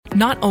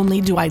Not only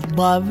do I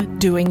love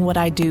doing what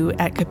I do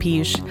at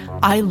Capiche,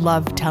 I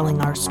love telling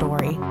our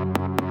story.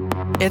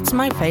 It's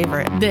my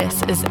favorite.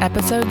 This is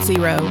episode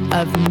 0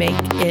 of Make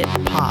It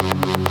Pop.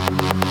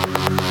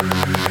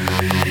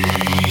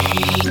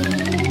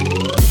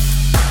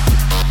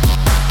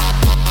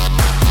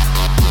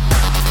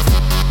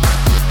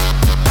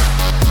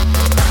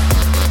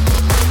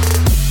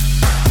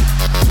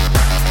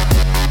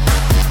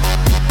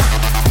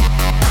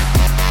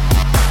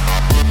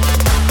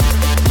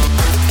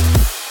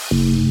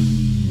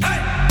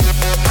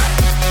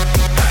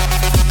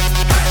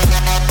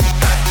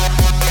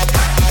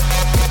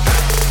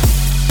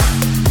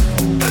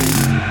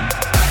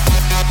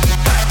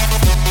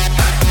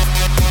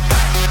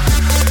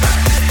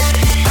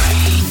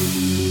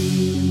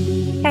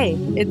 Hey,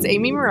 it's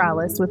Amy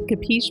Morales with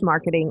Capiche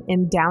Marketing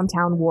in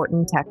downtown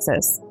Wharton,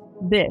 Texas.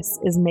 This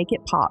is Make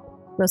It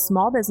Pop, the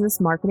small business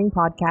marketing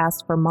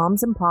podcast for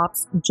moms and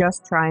pops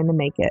just trying to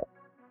make it.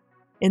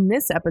 In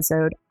this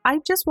episode, I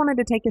just wanted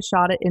to take a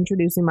shot at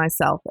introducing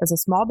myself as a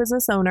small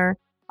business owner,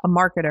 a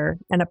marketer,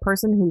 and a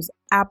person who's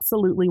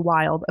absolutely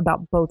wild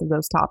about both of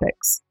those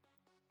topics.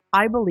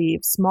 I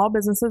believe small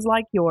businesses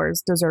like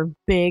yours deserve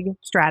big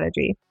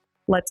strategy.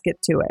 Let's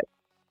get to it.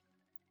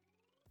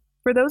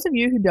 For those of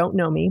you who don't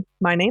know me,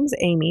 my name's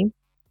Amy.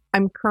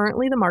 I'm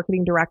currently the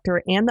marketing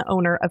director and the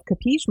owner of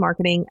Capiche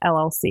Marketing,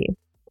 LLC.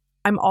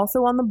 I'm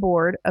also on the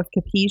board of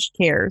Capiche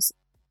Cares,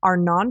 our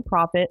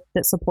nonprofit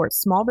that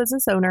supports small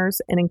business owners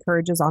and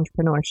encourages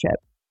entrepreneurship.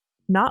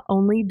 Not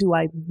only do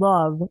I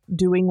love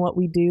doing what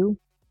we do,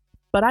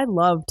 but I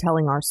love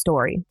telling our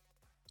story.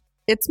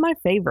 It's my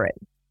favorite.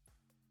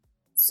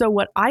 So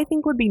what I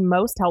think would be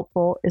most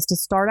helpful is to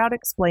start out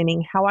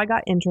explaining how I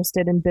got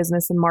interested in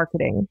business and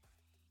marketing.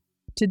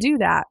 To do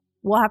that,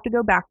 we'll have to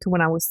go back to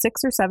when I was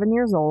 6 or 7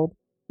 years old,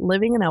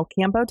 living in El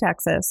Campo,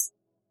 Texas.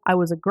 I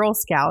was a Girl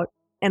Scout,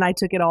 and I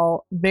took it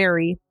all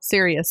very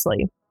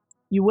seriously.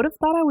 You would have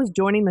thought I was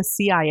joining the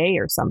CIA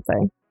or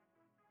something.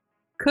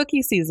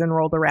 Cookie season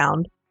rolled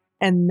around,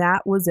 and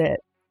that was it.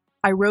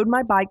 I rode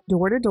my bike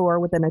door to door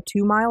within a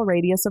 2-mile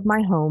radius of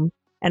my home,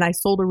 and I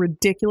sold a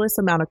ridiculous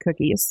amount of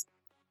cookies.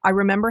 I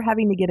remember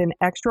having to get an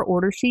extra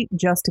order sheet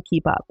just to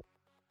keep up.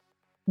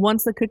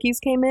 Once the cookies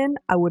came in,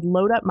 I would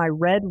load up my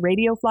red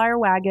radio flyer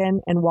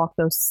wagon and walk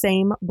those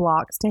same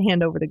blocks to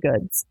hand over the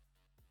goods.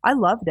 I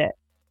loved it.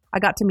 I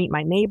got to meet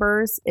my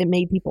neighbors. It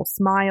made people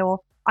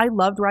smile. I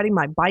loved riding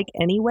my bike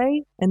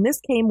anyway, and this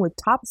came with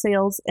top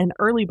sales and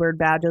early bird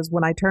badges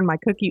when I turned my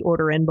cookie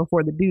order in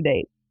before the due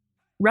date.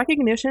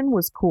 Recognition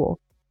was cool,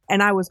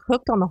 and I was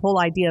hooked on the whole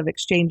idea of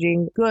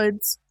exchanging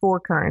goods for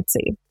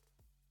currency.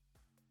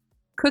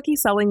 Cookie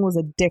selling was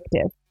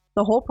addictive.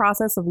 The whole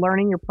process of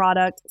learning your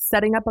product,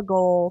 setting up a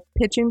goal,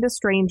 pitching to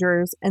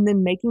strangers, and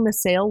then making the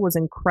sale was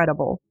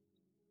incredible.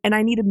 And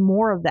I needed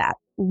more of that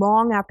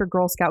long after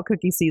Girl Scout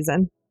cookie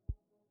season.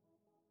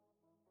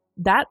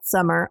 That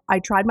summer, I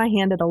tried my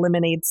hand at a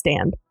lemonade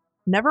stand.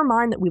 Never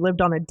mind that we lived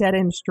on a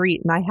dead-end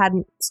street and I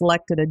hadn't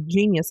selected a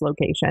genius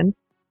location.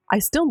 I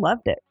still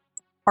loved it.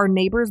 Our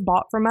neighbors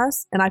bought from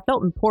us, and I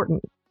felt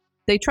important.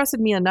 They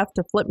trusted me enough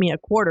to flip me a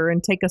quarter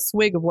and take a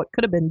swig of what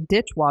could have been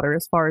ditch water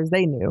as far as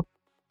they knew.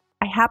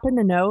 I happened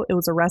to know it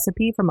was a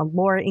recipe from a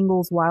Laura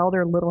Ingalls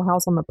Wilder Little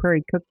House on the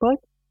Prairie cookbook,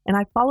 and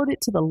I followed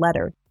it to the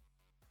letter.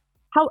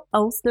 How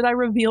else did I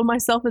reveal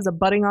myself as a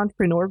budding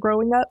entrepreneur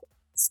growing up?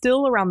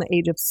 Still around the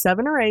age of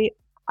 7 or 8,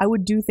 I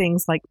would do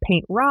things like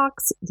paint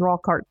rocks, draw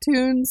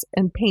cartoons,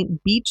 and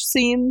paint beach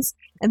scenes,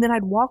 and then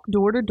I'd walk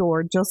door to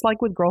door just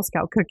like with Girl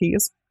Scout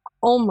cookies.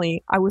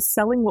 Only I was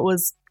selling what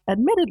was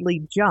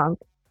admittedly junk,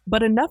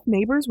 but enough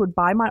neighbors would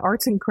buy my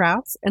arts and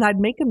crafts, and I'd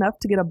make enough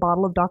to get a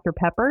bottle of Dr.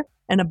 Pepper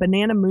and a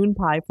banana moon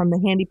pie from the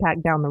handy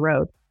pack down the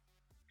road.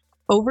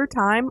 Over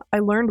time, I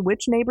learned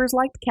which neighbors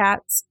liked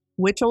cats,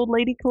 which old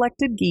lady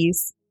collected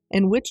geese,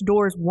 and which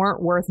doors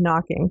weren't worth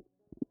knocking.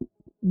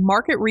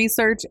 Market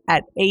research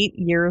at 8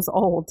 years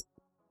old.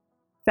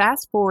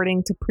 Fast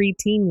forwarding to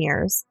preteen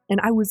years, and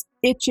I was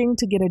itching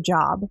to get a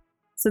job.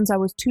 Since I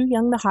was too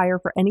young to hire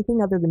for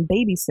anything other than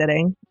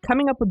babysitting,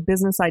 coming up with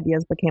business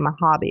ideas became a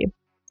hobby.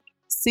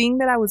 Seeing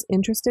that I was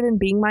interested in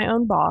being my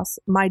own boss,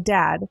 my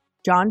dad,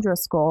 John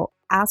Driscoll,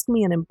 asked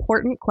me an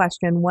important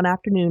question one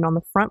afternoon on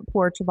the front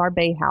porch of our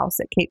bay house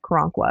at Cape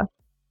Karankawa.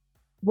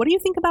 What do you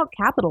think about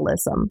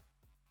capitalism?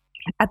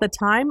 At the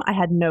time, I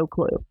had no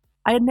clue.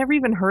 I had never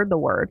even heard the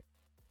word.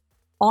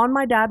 On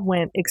my dad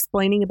went,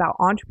 explaining about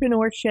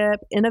entrepreneurship,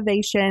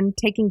 innovation,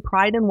 taking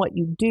pride in what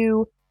you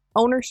do,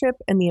 ownership,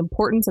 and the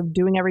importance of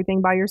doing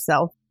everything by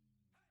yourself.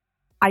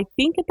 I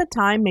think at the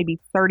time, maybe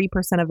 30%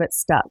 of it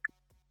stuck.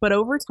 But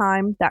over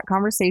time, that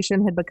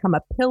conversation had become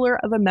a pillar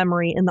of a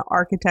memory in the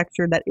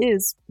architecture that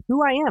is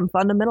who I am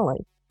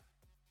fundamentally.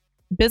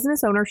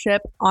 Business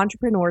ownership,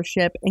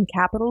 entrepreneurship, and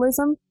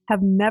capitalism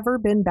have never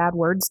been bad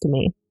words to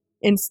me.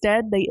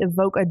 Instead, they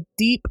evoke a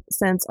deep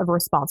sense of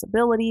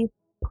responsibility,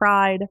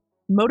 pride,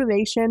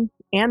 motivation,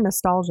 and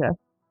nostalgia.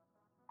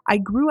 I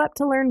grew up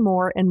to learn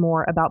more and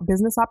more about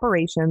business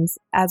operations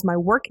as my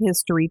work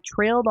history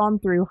trailed on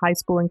through high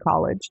school and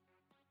college.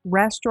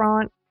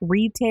 restaurant,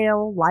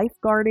 retail,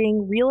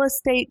 lifeguarding, real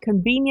estate,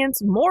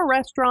 convenience, more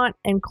restaurant,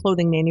 and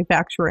clothing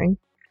manufacturing.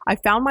 I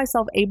found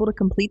myself able to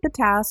complete the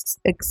tasks,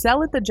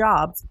 excel at the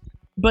jobs,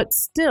 but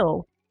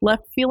still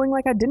left feeling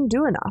like I didn't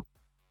do enough.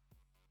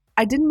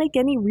 I didn't make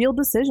any real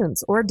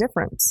decisions or a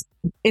difference.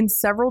 In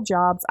several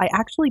jobs, I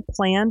actually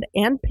planned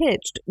and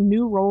pitched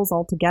new roles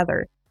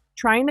altogether,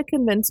 trying to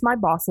convince my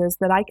bosses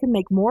that I could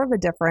make more of a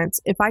difference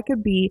if I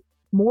could be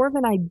more of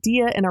an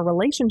idea and a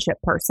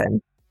relationship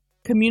person.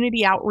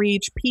 Community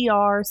outreach,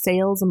 PR,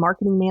 sales, and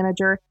marketing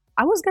manager,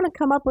 I was going to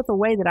come up with a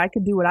way that I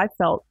could do what I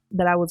felt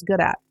that I was good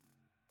at.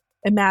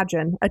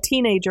 Imagine a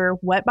teenager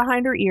wet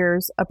behind her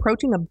ears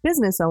approaching a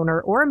business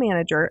owner or a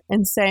manager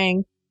and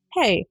saying,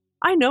 "Hey,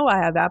 I know I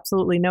have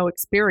absolutely no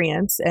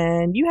experience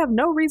and you have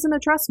no reason to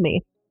trust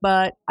me,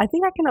 but I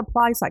think I can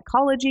apply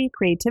psychology,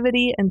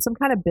 creativity, and some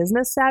kind of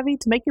business savvy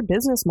to make your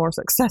business more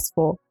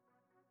successful."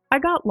 I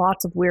got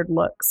lots of weird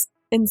looks.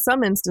 In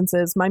some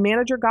instances, my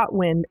manager got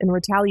wind and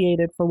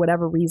retaliated for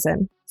whatever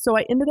reason, so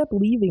I ended up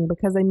leaving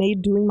because they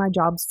made doing my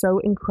job so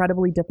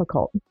incredibly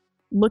difficult.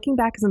 Looking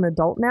back as an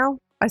adult now,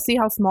 I see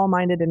how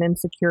small-minded and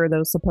insecure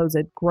those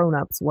supposed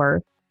grown-ups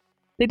were.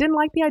 They didn't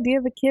like the idea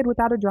of a kid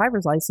without a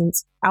driver's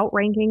license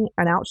outranking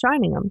and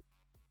outshining them.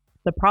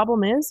 The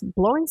problem is,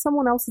 blowing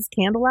someone else's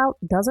candle out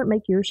doesn't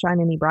make yours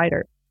shine any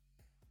brighter.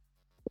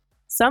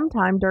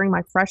 Sometime during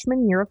my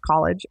freshman year of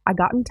college, I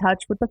got in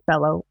touch with a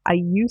fellow I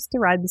used to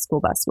ride the school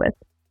bus with.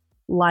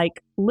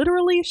 Like,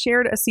 literally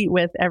shared a seat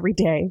with every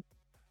day.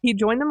 He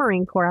joined the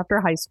Marine Corps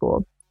after high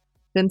school.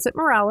 Vincent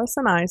Morales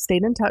and I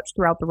stayed in touch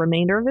throughout the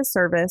remainder of his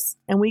service,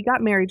 and we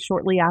got married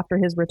shortly after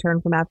his return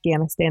from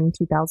Afghanistan in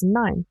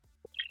 2009.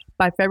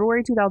 By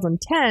February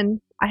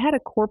 2010, I had a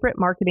corporate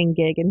marketing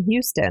gig in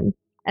Houston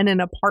and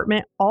an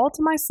apartment all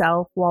to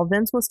myself while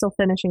Vince was still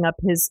finishing up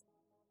his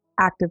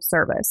active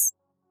service.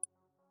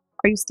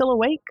 Are you still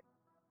awake?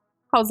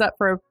 How's that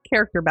for a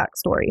character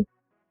backstory?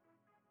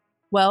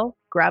 Well,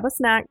 grab a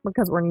snack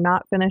because we're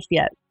not finished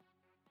yet.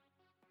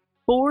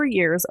 4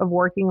 years of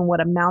working in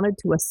what amounted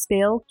to a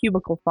stale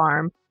cubicle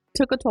farm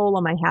took a toll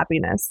on my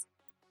happiness.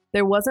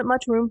 There wasn't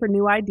much room for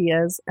new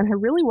ideas, and I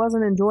really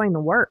wasn't enjoying the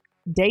work,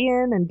 day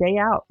in and day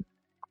out.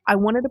 I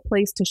wanted a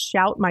place to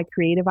shout my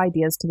creative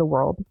ideas to the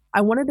world.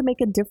 I wanted to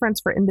make a difference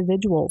for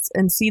individuals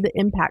and see the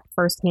impact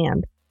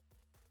firsthand.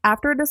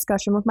 After a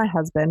discussion with my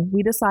husband,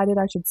 we decided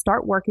I should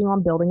start working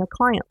on building a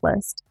client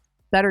list.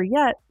 Better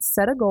yet,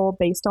 set a goal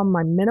based on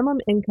my minimum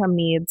income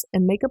needs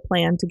and make a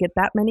plan to get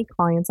that many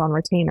clients on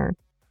retainer.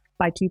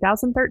 By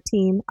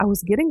 2013, I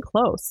was getting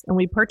close, and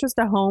we purchased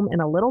a home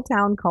in a little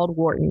town called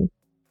Wharton.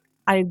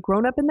 I had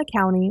grown up in the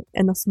county,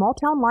 and the small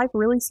town life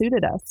really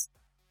suited us.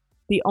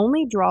 The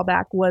only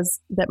drawback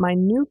was that my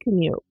new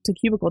commute to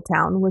Cubicle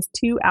Town was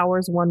 2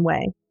 hours one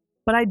way,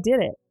 but I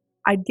did it.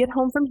 I'd get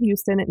home from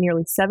Houston at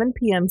nearly 7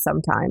 p.m.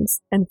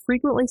 sometimes, and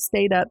frequently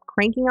stayed up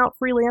cranking out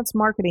freelance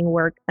marketing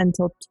work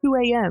until 2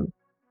 a.m.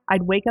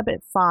 I'd wake up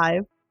at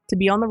 5 to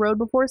be on the road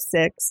before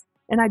 6,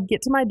 and I'd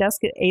get to my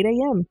desk at 8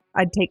 a.m.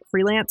 I'd take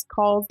freelance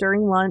calls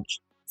during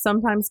lunch,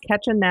 sometimes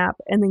catch a nap,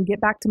 and then get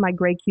back to my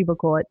gray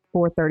cubicle at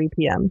 4:30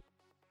 p.m.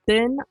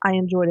 Then I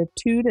enjoyed a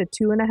 2 to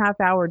 2.5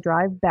 hour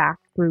drive back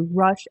through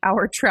rush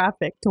hour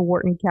traffic to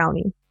Wharton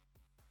County.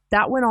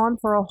 That went on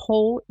for a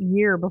whole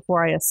year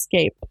before I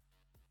escaped.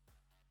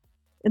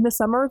 In the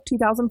summer of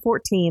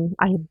 2014,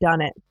 I had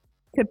done it.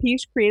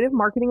 Capiche Creative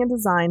Marketing and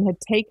Design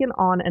had taken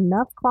on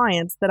enough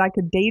clients that I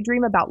could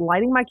daydream about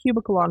lighting my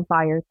cubicle on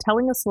fire,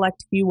 telling a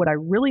select few what I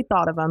really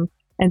thought of them,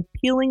 and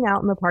peeling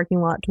out in the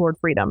parking lot toward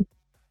freedom.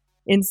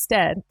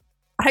 Instead,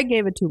 I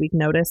gave a 2-week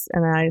notice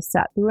and I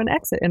sat through an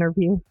exit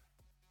interview.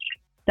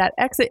 That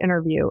exit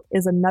interview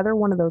is another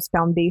one of those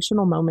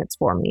foundational moments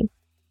for me.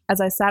 As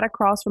I sat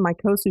across from my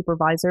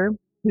co-supervisor,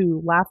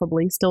 who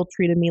laughably still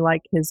treated me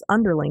like his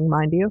underling,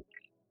 mind you,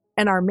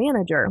 and our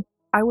manager,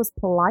 I was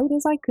polite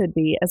as I could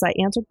be as I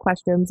answered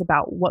questions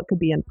about what could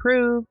be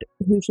improved,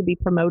 who should be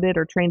promoted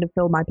or trained to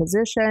fill my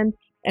position,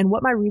 and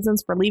what my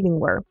reasons for leaving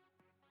were.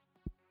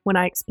 When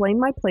I explained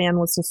my plan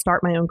was to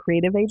start my own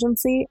creative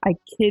agency, I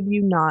kid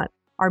you not,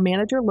 our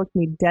manager looked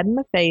me dead in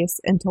the face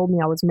and told me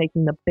I was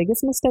making the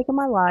biggest mistake of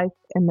my life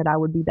and that I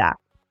would be back.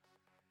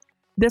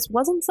 This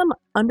wasn't some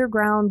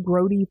underground,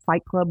 grody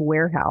Fight Club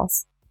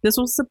warehouse. This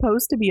was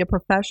supposed to be a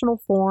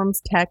professional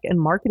forms, tech,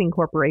 and marketing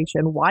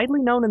corporation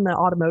widely known in the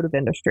automotive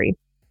industry.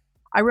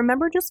 I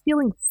remember just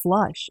feeling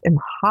flush and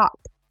hot,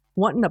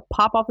 wanting to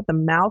pop off at the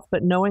mouth,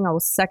 but knowing I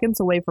was seconds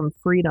away from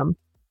freedom.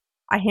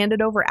 I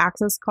handed over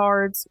access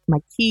cards, my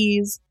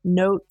keys,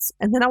 notes,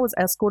 and then I was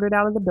escorted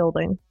out of the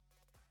building.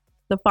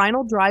 The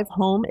final drive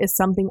home is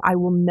something I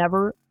will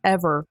never,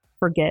 ever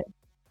forget.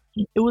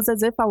 It was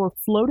as if I were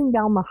floating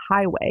down the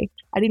highway.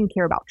 I didn't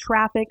care about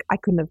traffic. I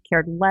couldn't have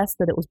cared less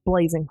that it was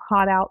blazing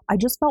hot out. I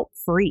just felt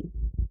free.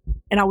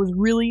 And I was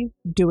really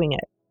doing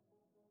it.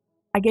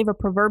 I gave a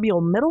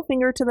proverbial middle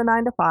finger to the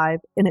 9-to-5,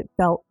 and it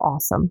felt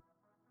awesome.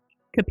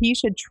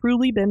 Capiche had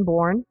truly been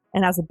born,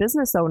 and as a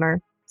business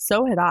owner,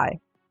 so had I.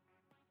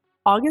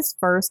 August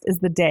 1st is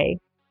the day,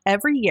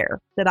 every year,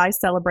 that I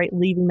celebrate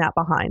leaving that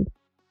behind.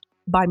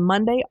 By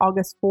Monday,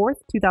 August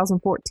 4th,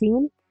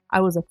 2014,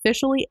 I was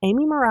officially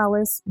Amy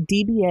Morales,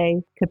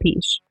 DBA,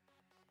 Capiche.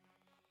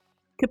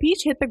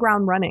 Capiche hit the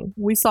ground running.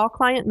 We saw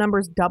client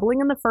numbers doubling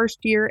in the first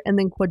year and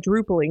then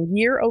quadrupling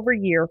year over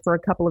year for a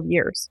couple of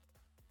years.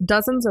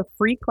 Dozens of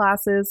free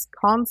classes,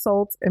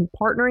 consults, and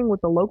partnering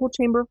with the local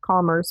Chamber of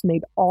Commerce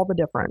made all the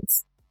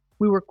difference.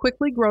 We were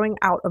quickly growing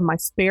out of my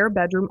spare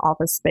bedroom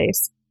office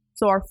space,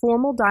 so our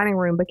formal dining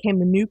room became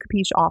the new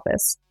Capiche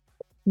office.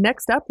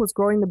 Next up was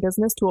growing the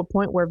business to a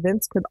point where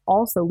Vince could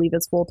also leave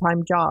his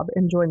full-time job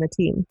and join the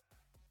team.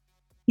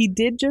 He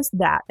did just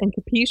that, and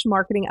Capiche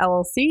Marketing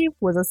LLC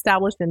was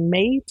established in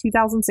May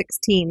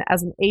 2016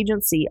 as an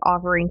agency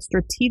offering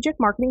strategic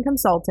marketing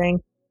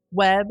consulting,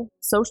 web,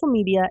 social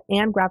media,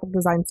 and graphic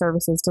design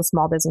services to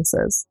small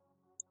businesses.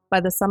 By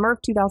the summer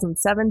of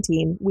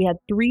 2017, we had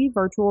 3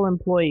 virtual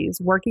employees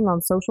working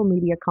on social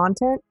media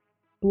content,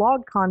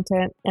 blog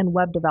content, and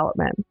web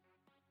development.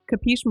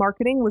 Capiche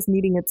Marketing was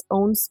needing its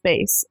own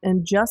space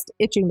and just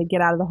itching to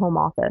get out of the home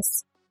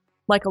office.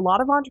 Like a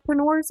lot of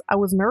entrepreneurs, I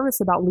was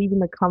nervous about leaving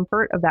the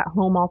comfort of that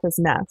home office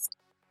nest.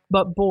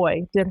 But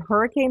boy, did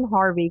Hurricane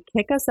Harvey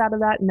kick us out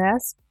of that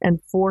nest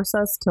and force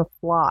us to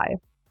fly.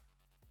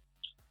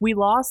 We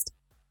lost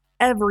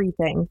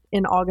everything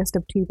in August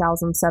of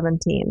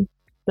 2017.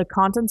 The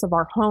contents of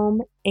our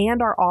home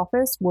and our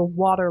office were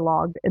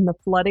waterlogged in the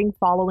flooding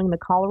following the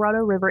Colorado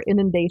River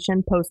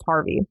inundation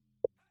post-Harvey.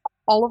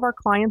 All of our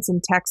clients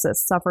in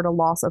Texas suffered a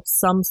loss of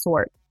some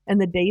sort, and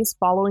the days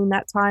following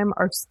that time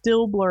are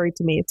still blurry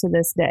to me to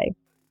this day.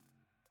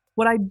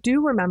 What I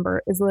do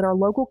remember is that our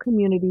local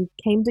community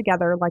came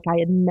together like I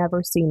had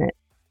never seen it.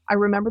 I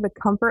remember the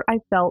comfort I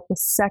felt the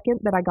second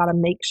that I got a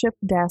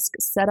makeshift desk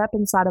set up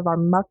inside of our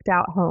mucked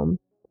out home.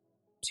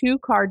 2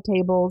 card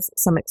tables,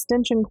 some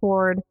extension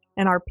cord,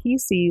 and our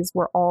PCs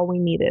were all we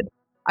needed.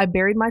 I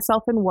buried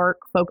myself in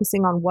work,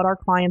 focusing on what our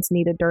clients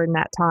needed during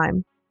that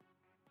time.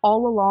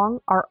 All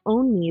along, our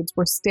own needs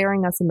were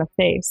staring us in the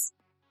face.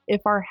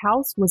 If our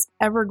house was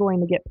ever going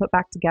to get put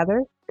back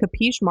together,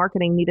 Capiche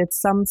Marketing needed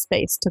some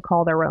space to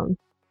call their own.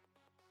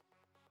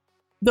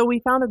 Though we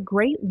found a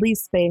great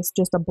lease space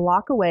just a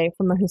block away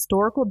from the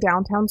historical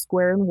downtown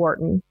square in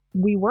Wharton,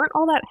 we weren't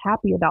all that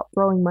happy about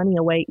throwing money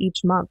away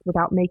each month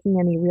without making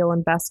any real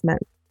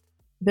investment.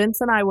 Vince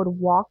and I would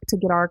walk to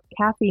get our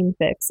caffeine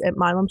fix at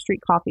Milam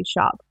Street Coffee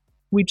Shop.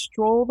 We'd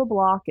stroll the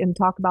block and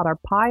talk about our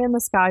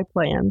pie-in-the-sky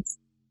plans.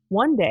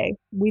 One day,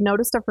 we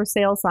noticed a for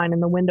sale sign in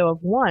the window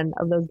of one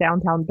of those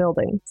downtown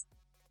buildings.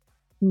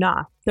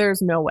 Nah,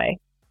 there's no way.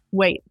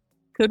 Wait,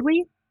 could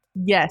we?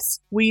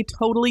 Yes, we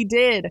totally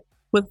did.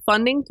 With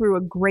funding through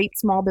a great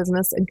small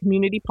business and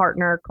community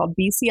partner called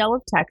BCL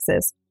of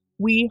Texas,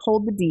 we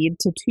hold the deed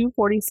to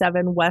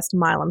 247 West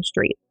Milam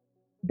Street.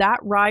 That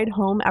ride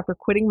home after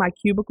quitting my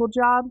cubicle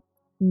job?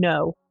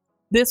 No.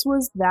 This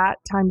was that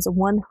times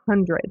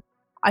 100.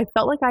 I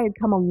felt like I had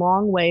come a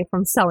long way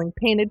from selling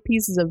painted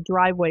pieces of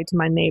driveway to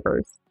my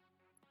neighbors.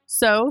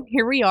 So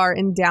here we are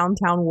in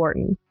downtown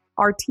Wharton.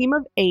 Our team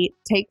of 8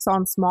 takes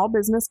on small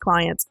business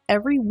clients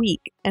every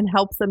week and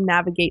helps them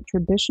navigate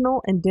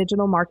traditional and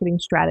digital marketing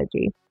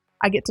strategy.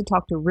 I get to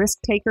talk to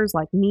risk takers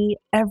like me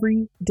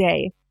every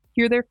day,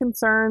 hear their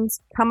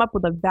concerns, come up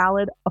with a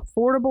valid,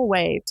 affordable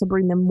way to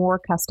bring them more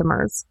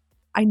customers.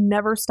 I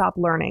never stop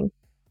learning.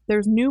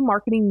 There's new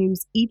marketing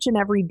news each and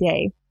every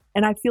day,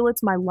 and I feel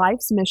it's my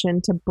life's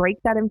mission to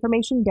break that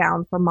information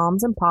down for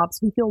moms and pops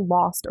who feel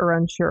lost or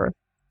unsure.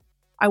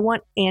 I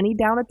want Annie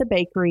down at the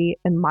bakery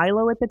and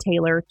Milo at the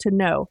tailor to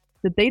know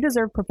that they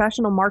deserve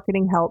professional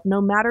marketing help no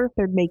matter if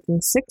they're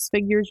making 6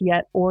 figures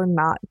yet or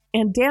not.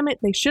 And damn it,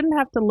 they shouldn't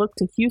have to look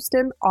to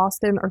Houston,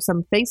 Austin, or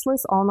some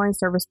faceless online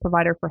service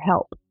provider for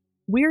help.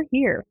 We're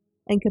here,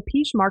 and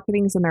Capiche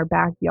Marketing's in their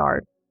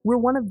backyard. We're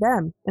one of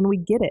them, and we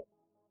get it.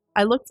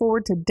 I look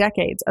forward to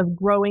decades of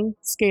growing,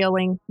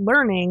 scaling,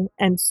 learning,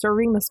 and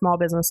serving the small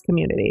business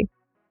community.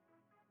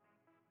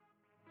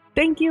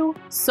 Thank you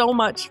so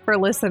much for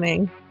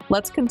listening.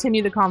 Let's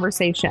continue the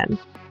conversation.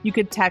 You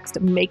could text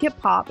Make It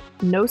Pop,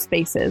 no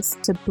spaces,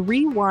 to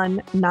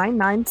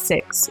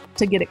 31996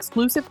 to get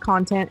exclusive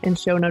content and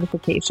show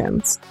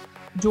notifications.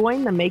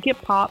 Join the Make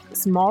It Pop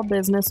Small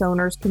Business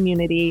Owners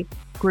Community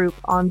group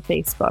on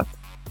Facebook.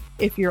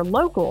 If you're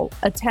local,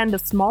 attend a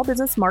small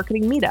business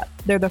marketing meetup.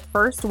 They're the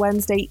first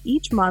Wednesday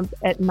each month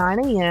at 9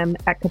 a.m.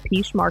 at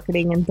Capiche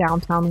Marketing in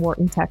downtown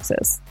Wharton,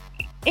 Texas.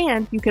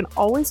 And you can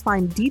always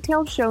find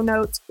detailed show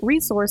notes,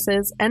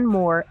 resources, and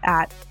more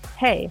at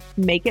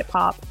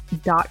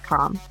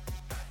heymakeitpop.com.